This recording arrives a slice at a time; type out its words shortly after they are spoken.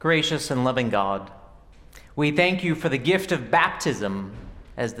Gracious and loving God, we thank you for the gift of baptism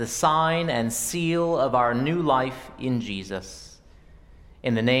as the sign and seal of our new life in Jesus.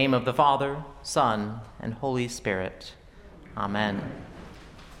 In the name of the Father, Son, and Holy Spirit. Amen.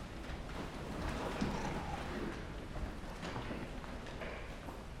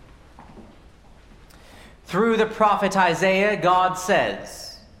 Through the prophet Isaiah, God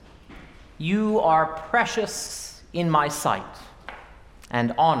says, "You are precious in my sight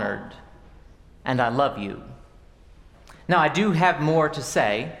and honored, and I love you." Now, I do have more to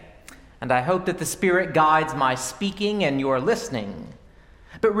say, and I hope that the Spirit guides my speaking and your listening.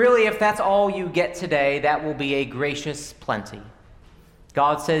 But really, if that's all you get today, that will be a gracious plenty.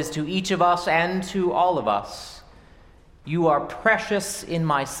 God says to each of us and to all of us, "You are precious in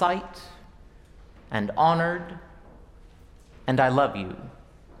my sight and honored, and I love you."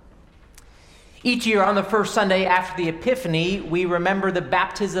 Each year on the first Sunday after the Epiphany, we remember the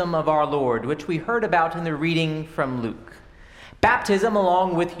baptism of our Lord, which we heard about in the reading from Luke. Baptism,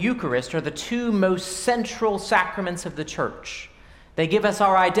 along with Eucharist, are the two most central sacraments of the Church. They give us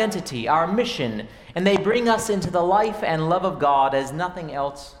our identity, our mission, and they bring us into the life and love of God as nothing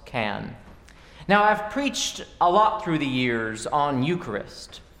else can. Now, I've preached a lot through the years on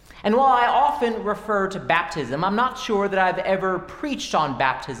Eucharist. And while I often refer to baptism, I'm not sure that I've ever preached on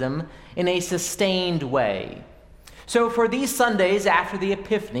baptism in a sustained way. So for these Sundays after the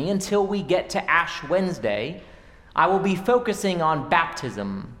Epiphany, until we get to Ash Wednesday, I will be focusing on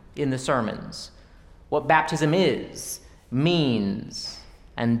baptism in the sermons. What baptism is, means,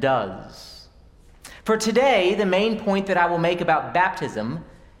 and does. For today, the main point that I will make about baptism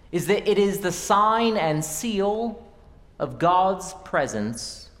is that it is the sign and seal of God's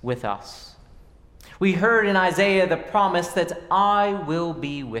presence with us. We heard in Isaiah the promise that I will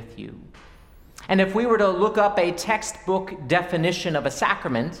be with you. And if we were to look up a textbook definition of a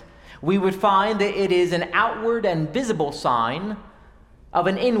sacrament, we would find that it is an outward and visible sign of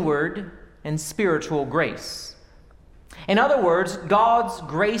an inward and spiritual grace. In other words, God's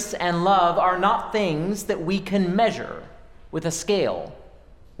grace and love are not things that we can measure with a scale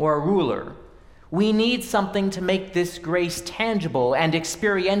or a ruler. We need something to make this grace tangible and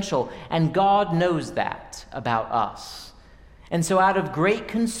experiential, and God knows that about us. And so out of great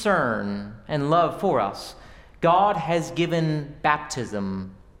concern and love for us, God has given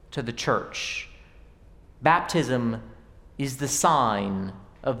baptism to the church. Baptism is the sign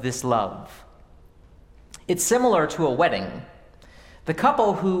of this love. It's similar to a wedding. The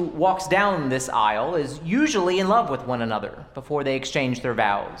couple who walks down this aisle is usually in love with one another before they exchange their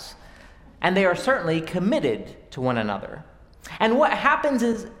vows. And they are certainly committed to one another. And what happens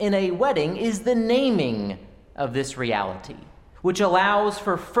in a wedding is the naming of this reality, which allows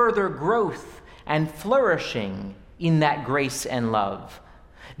for further growth and flourishing in that grace and love.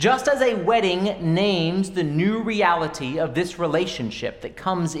 Just as a wedding names the new reality of this relationship that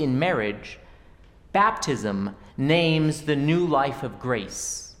comes in marriage, baptism names the new life of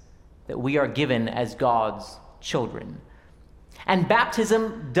grace that we are given as God's children. And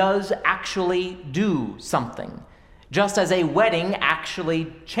baptism does actually do something, just as a wedding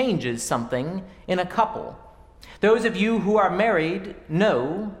actually changes something in a couple. Those of you who are married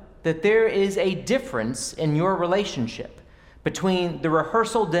know that there is a difference in your relationship between the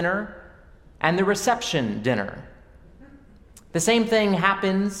rehearsal dinner and the reception dinner. The same thing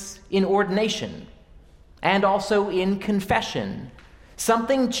happens in ordination and also in confession.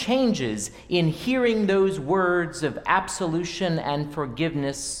 Something changes in hearing those words of absolution and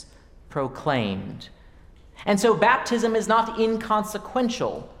forgiveness proclaimed. And so baptism is not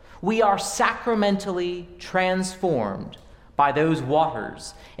inconsequential. We are sacramentally transformed by those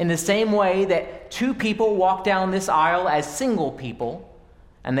waters in the same way that two people walk down this aisle as single people,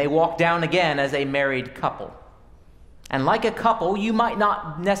 and they walk down again as a married couple. And like a couple, you might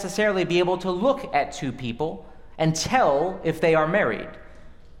not necessarily be able to look at two people and tell if they are married.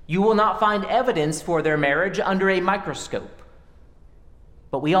 You will not find evidence for their marriage under a microscope.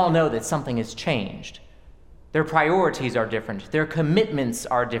 But we all know that something has changed. Their priorities are different. Their commitments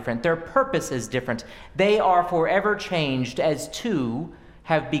are different. Their purpose is different. They are forever changed as two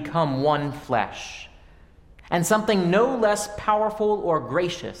have become one flesh. And something no less powerful or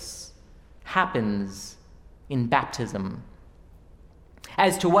gracious happens in baptism.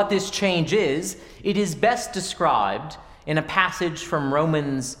 As to what this change is, it is best described in a passage from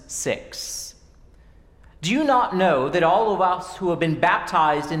Romans 6. Do you not know that all of us who have been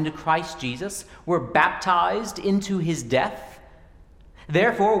baptized into Christ Jesus were baptized into his death?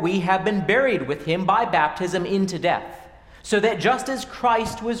 Therefore, we have been buried with him by baptism into death, so that just as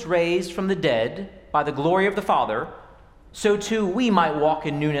Christ was raised from the dead by the glory of the Father, so too we might walk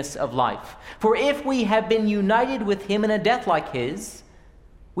in newness of life. For if we have been united with him in a death like his,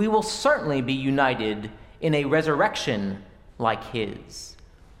 we will certainly be united in a resurrection like his.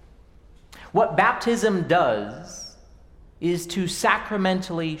 What baptism does is to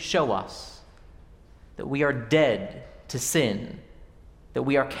sacramentally show us that we are dead to sin, that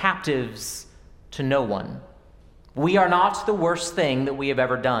we are captives to no one. We are not the worst thing that we have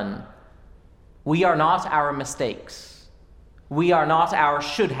ever done. We are not our mistakes. We are not our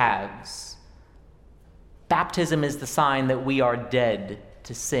should-haves. Baptism is the sign that we are dead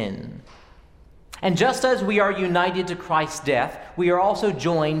to sin. And just as we are united to Christ's death, we are also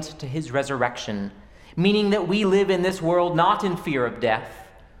joined to his resurrection, meaning that we live in this world not in fear of death,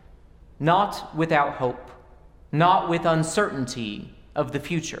 not without hope, not with uncertainty of the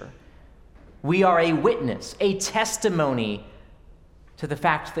future. We are a witness, a testimony to the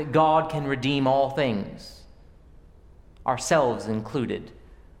fact that God can redeem all things, ourselves included.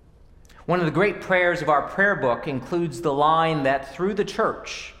 One of the great prayers of our prayer book includes the line that through the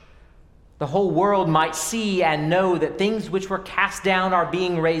church, the whole world might see and know that things which were cast down are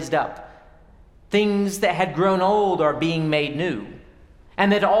being raised up, things that had grown old are being made new,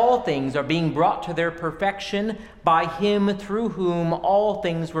 and that all things are being brought to their perfection by him through whom all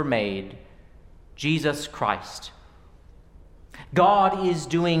things were made, Jesus Christ. God is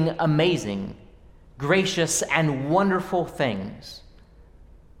doing amazing, gracious, and wonderful things.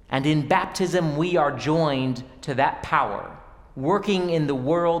 And in baptism, we are joined to that power, working in the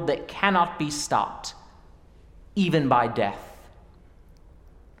world that cannot be stopped, even by death.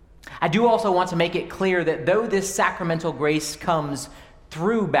 I do also want to make it clear that though this sacramental grace comes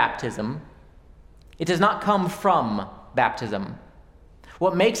through baptism, it does not come from baptism.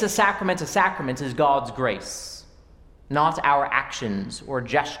 What makes a sacrament is God's grace, not our actions or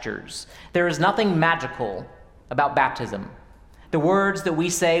gestures. There is nothing magical about baptism. The words that we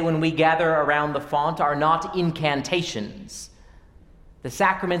say when we gather around the font are not incantations. The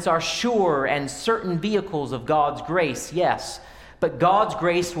sacraments are sure and certain vehicles of God's grace, yes, but God's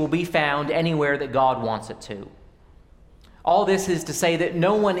grace will be found anywhere that God wants it to. All this is to say that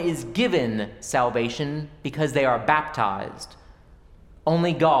no one is given salvation because they are baptized.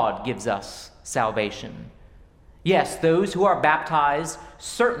 Only God gives us salvation. Yes, those who are baptized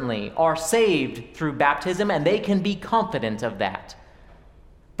certainly are saved through baptism, and they can be confident of that.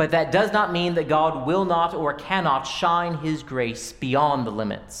 But that does not mean that God will not or cannot shine his grace beyond the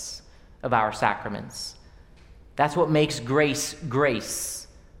limits of our sacraments. That's what makes grace grace.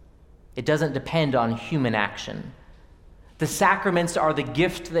 It doesn't depend on human action. The sacraments are the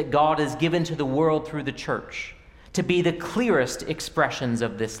gift that God has given to the world through the church, to be the clearest expressions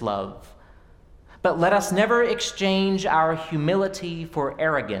of this love. But let us never exchange our humility for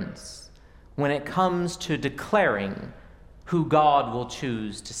arrogance when it comes to declaring who God will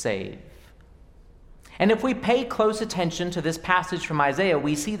choose to save. And if we pay close attention to this passage from Isaiah,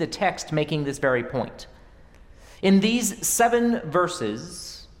 we see the text making this very point. In these 7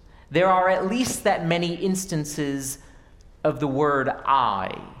 verses, there are at least that many instances of the word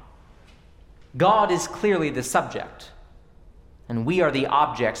I. God is clearly the subject, and we are the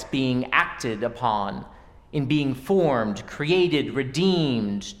objects being acted upon in being formed, created,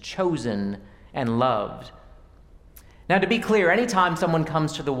 redeemed, chosen, and loved. Now, to be clear, anytime someone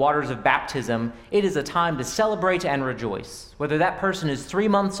comes to the waters of baptism, it is a time to celebrate and rejoice. Whether that person is 3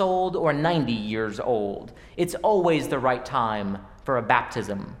 months old or 90 years old, it's always the right time for a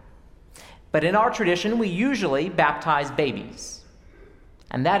baptism. But in our tradition, we usually baptize babies.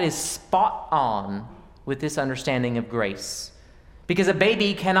 And that is spot on with this understanding of grace. Because a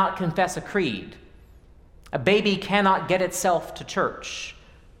baby cannot confess a creed. A baby cannot get itself to church.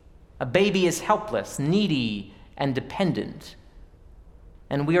 A baby is helpless, needy, and dependent.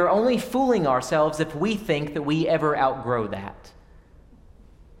 And we are only fooling ourselves if we think that we ever outgrow that.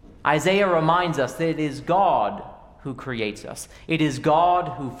 Isaiah reminds us that it is God who creates us. It is God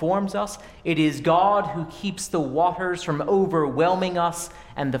who forms us. It is God who keeps the waters from overwhelming us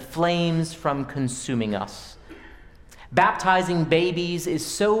and the flames from consuming us. Baptizing babies is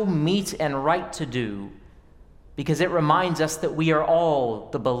so meet and right to do because it reminds us that we are all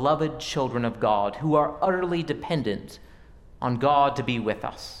the beloved children of God who are utterly dependent on God to be with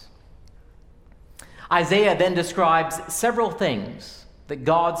us. Isaiah then describes several things that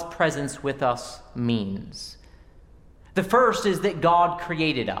God's presence with us means. The first is that God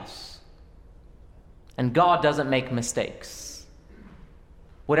created us, and God doesn't make mistakes.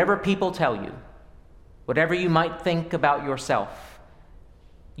 Whatever people tell you, whatever you might think about yourself,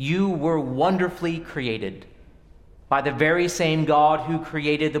 you were wonderfully created by the very same God who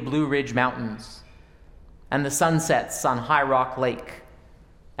created the Blue Ridge Mountains, and the sunsets on High Rock Lake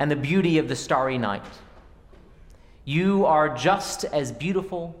and the beauty of the starry night. You are just as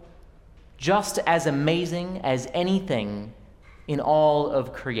beautiful, just as amazing as anything in all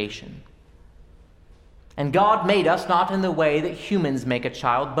of creation. And God made us not in the way that humans make a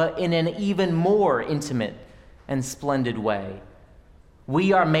child, but in an even more intimate and splendid way.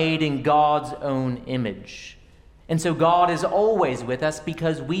 We are made in God's own image. And so God is always with us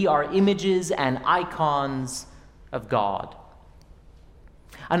because we are images and icons of God.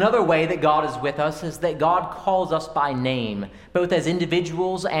 Another way that God is with us is that God calls us by name, both as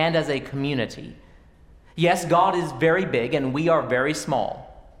individuals and as a community. Yes, God is very big and we are very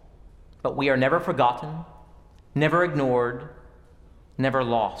small, but we are never forgotten, never ignored, never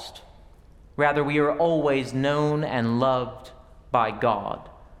lost. Rather, we are always known and loved by God.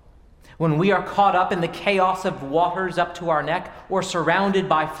 When we are caught up in the chaos of waters up to our neck or surrounded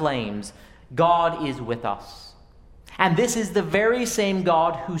by flames, God is with us. And this is the very same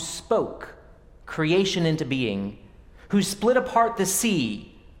God who spoke creation into being, who split apart the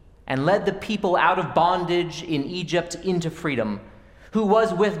sea and led the people out of bondage in Egypt into freedom, who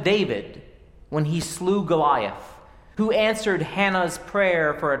was with David when he slew Goliath, who answered Hannah's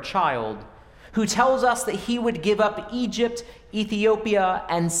prayer for a child, who tells us that he would give up Egypt, Ethiopia,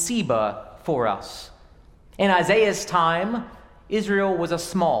 and Seba for us. In Isaiah's time, Israel was a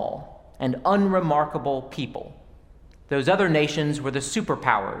small and unremarkable people. Those other nations were the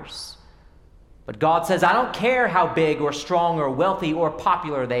superpowers. But God says, I don't care how big or strong or wealthy or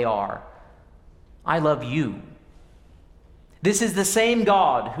popular they are. I love you. This is the same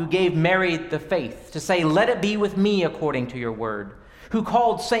God who gave Mary the faith to say, let it be with me according to your word, who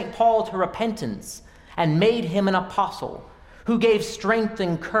called St. Paul to repentance and made him an apostle, who gave strength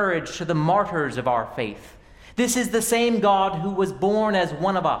and courage to the martyrs of our faith. This is the same God who was born as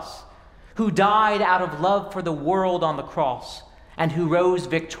one of us, who died out of love for the world on the cross, and who rose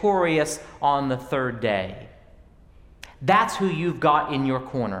victorious on the third day. That's who you've got in your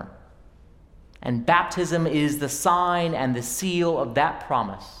corner. And baptism is the sign and the seal of that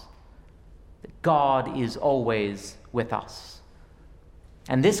promise, that God is always with us.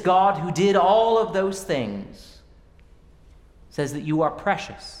 And this God who did all of those things says that you are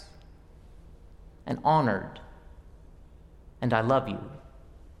precious and honored, and I love you.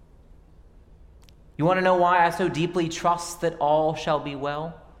 You want to know why I so deeply trust that all shall be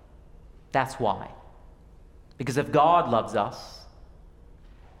well? That's why. Because if God loves us,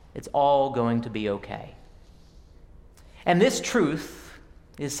 it's all going to be okay. And this truth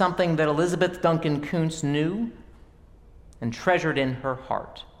is something that Elizabeth Duncan Kuntz knew and treasured in her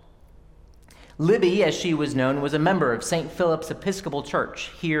heart. Libby, as she was known, was a member of St. Philip's Episcopal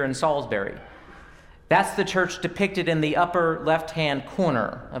Church here in Salisbury. That's the church depicted in the upper left-hand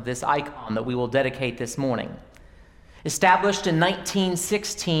corner of this icon that we will dedicate this morning. Established in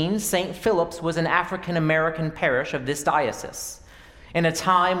 1916, St. Philip's was an African-American parish of this diocese, in a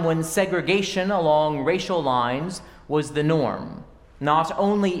time when segregation along racial lines was the norm, not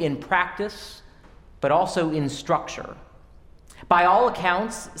only in practice, but also in structure. By all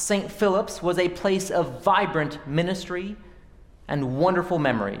accounts, St. Philip's was a place of vibrant ministry and wonderful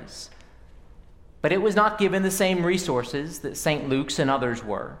memories. But it was not given the same resources that St. Luke's and others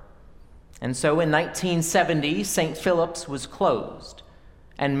were. And so in 1970, St. Philip's was closed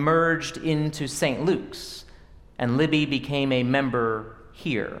and merged into St. Luke's, and Libby became a member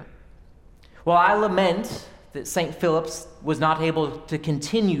here. While I lament that St. Philip's was not able to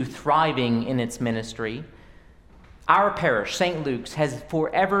continue thriving in its ministry, our parish, St. Luke's, has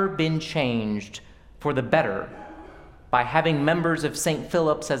forever been changed for the better by having members of St.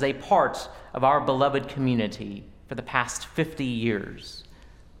 Philip's as a part of our beloved community for the past 50 years.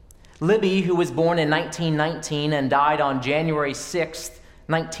 Libby, who was born in 1919 and died on January 6th,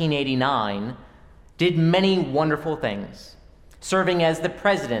 1989, did many wonderful things, serving as the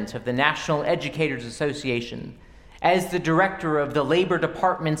president of the National Educators Association, as the director of the Labor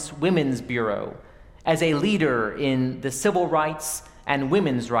Department's Women's Bureau, as a leader in the civil rights and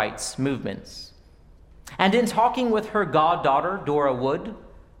women's rights movements. And in talking with her goddaughter, Dora Wood,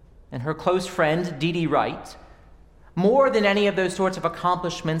 and her close friend, Dee Dee Wright, more than any of those sorts of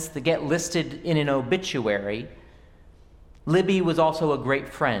accomplishments that get listed in an obituary, Libby was also a great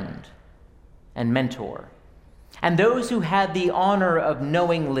friend and mentor. And those who had the honor of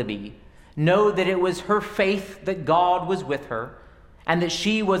knowing Libby know that it was her faith that God was with her and that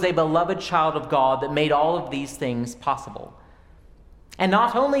she was a beloved child of God that made all of these things possible. And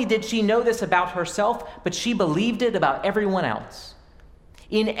not only did she know this about herself, but she believed it about everyone else.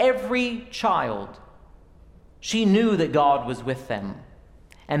 In every child, she knew that God was with them,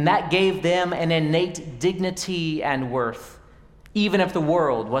 and that gave them an innate dignity and worth, even if the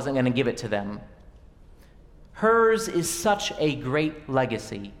world wasn't going to give it to them. Hers is such a great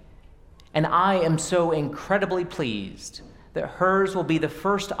legacy, and I am so incredibly pleased that hers will be the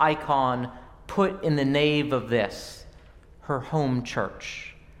first icon put in the nave of this, her home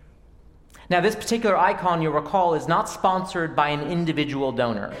church. Now, this particular icon, you'll recall, is not sponsored by an individual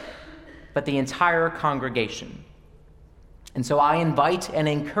donor, but the entire congregation. And so I invite and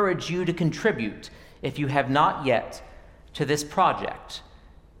encourage you to contribute, if you have not yet, to this project,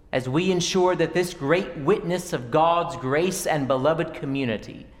 as we ensure that this great witness of God's grace and beloved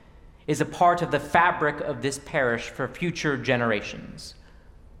community is a part of the fabric of this parish for future generations.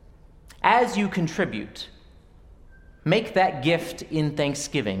 As you contribute, make that gift in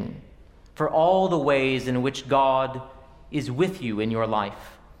thanksgiving for all the ways in which God is with you in your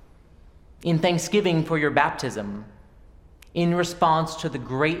life. In thanksgiving for your baptism, in response to the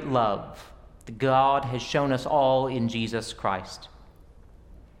great love that God has shown us all in Jesus Christ.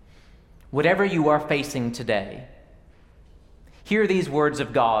 Whatever you are facing today, hear these words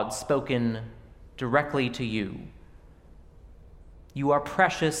of God spoken directly to you. You are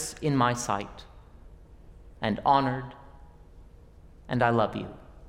precious in my sight and honored, and I love you.